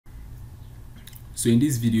So in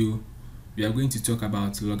this video, we are going to talk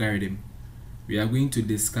about logarithm. We are going to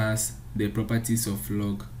discuss the properties of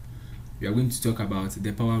log. We are going to talk about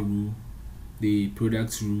the power rule, the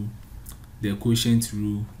product rule, the quotient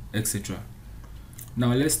rule, etc.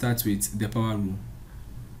 Now let's start with the power rule.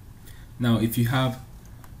 Now if you have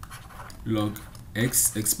log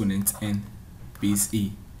x exponent n base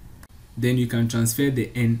a, then you can transfer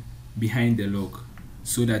the n behind the log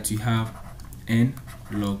so that you have n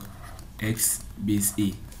log x base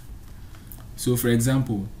a. So for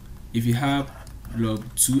example, if you have log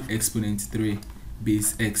 2 exponent 3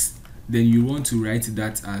 base x, then you want to write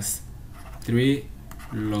that as 3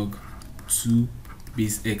 log 2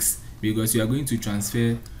 base x, because you are going to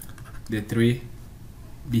transfer the 3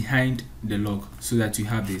 behind the log so that you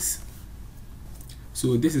have this.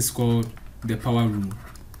 So this is called the power rule.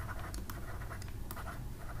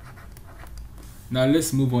 Now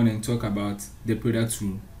let's move on and talk about the product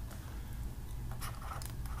rule.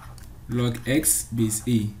 Log x base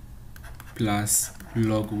a plus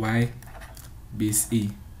log y base a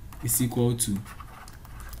is equal to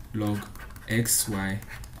log xy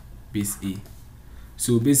base a.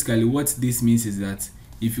 So basically what this means is that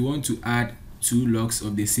if you want to add two logs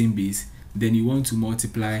of the same base, then you want to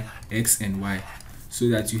multiply x and y so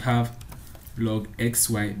that you have log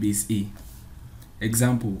xy base a.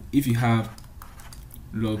 Example, if you have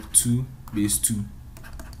log 2 base 2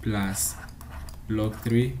 plus log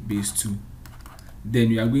 3 base 2, then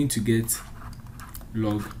we are going to get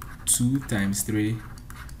log 2 times 3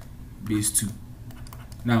 base 2.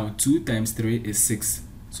 Now 2 times 3 is 6,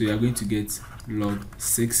 so you are going to get log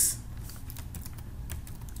 6.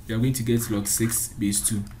 You are going to get log 6 base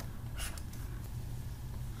 2.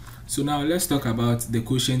 So now let's talk about the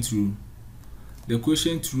quotient rule. The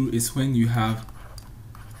quotient rule is when you have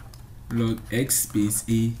log x base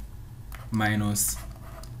a minus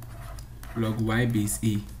log y base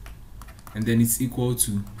a, and then it's equal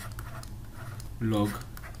to log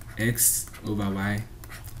x over y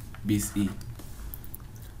base a.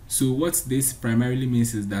 So what this primarily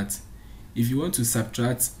means is that if you want to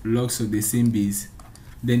subtract logs of the same base,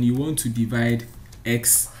 then you want to divide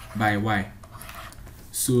x by y.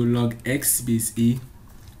 So log x base a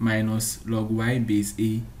minus log y base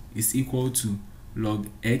a is equal to log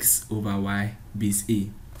x over y base a.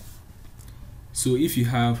 So if you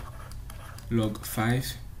have log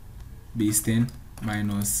 5 base 10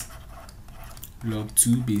 minus log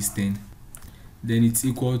 2 base 10, then it's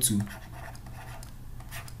equal to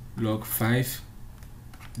log 5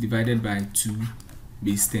 divided by 2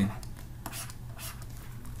 base 10.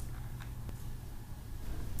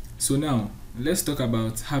 So now let's talk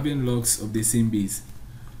about having logs of the same base.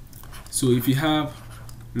 So if you have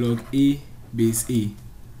log a base a,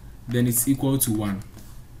 then it's equal to 1.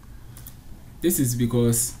 This is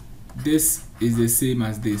because this is the same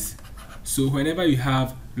as this. So whenever you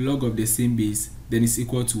have log of the same base, then it's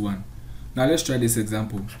equal to 1. Now let's try this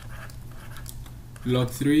example. Log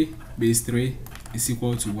 3 base 3 is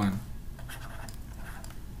equal to 1.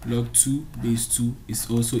 Log 2 base 2 is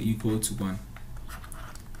also equal to 1.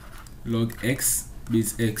 Log x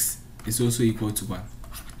base x is also equal to 1.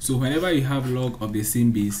 So whenever you have log of the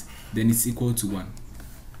same base, then it's equal to 1.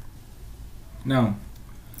 Now,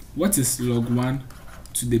 what is log 1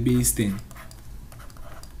 to the base 10?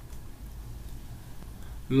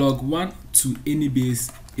 Log 1 to any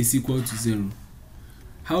base is equal to 0.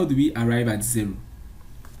 How do we arrive at 0?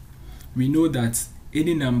 We know that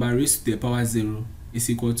any number raised to the power 0 is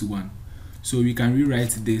equal to 1. So we can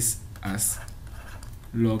rewrite this as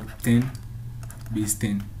log 10 base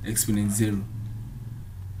 10 exponent 0.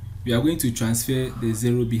 We are going to transfer the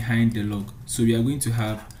 0 behind the log. So we are going to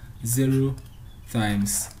have 0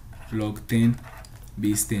 times log 10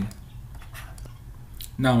 base 10.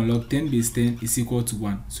 Now log 10 base 10 is equal to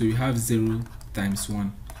 1. So you have 0 times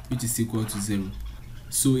 1, which is equal to 0.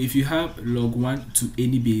 So if you have log 1 to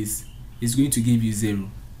any base, it's going to give you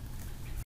 0.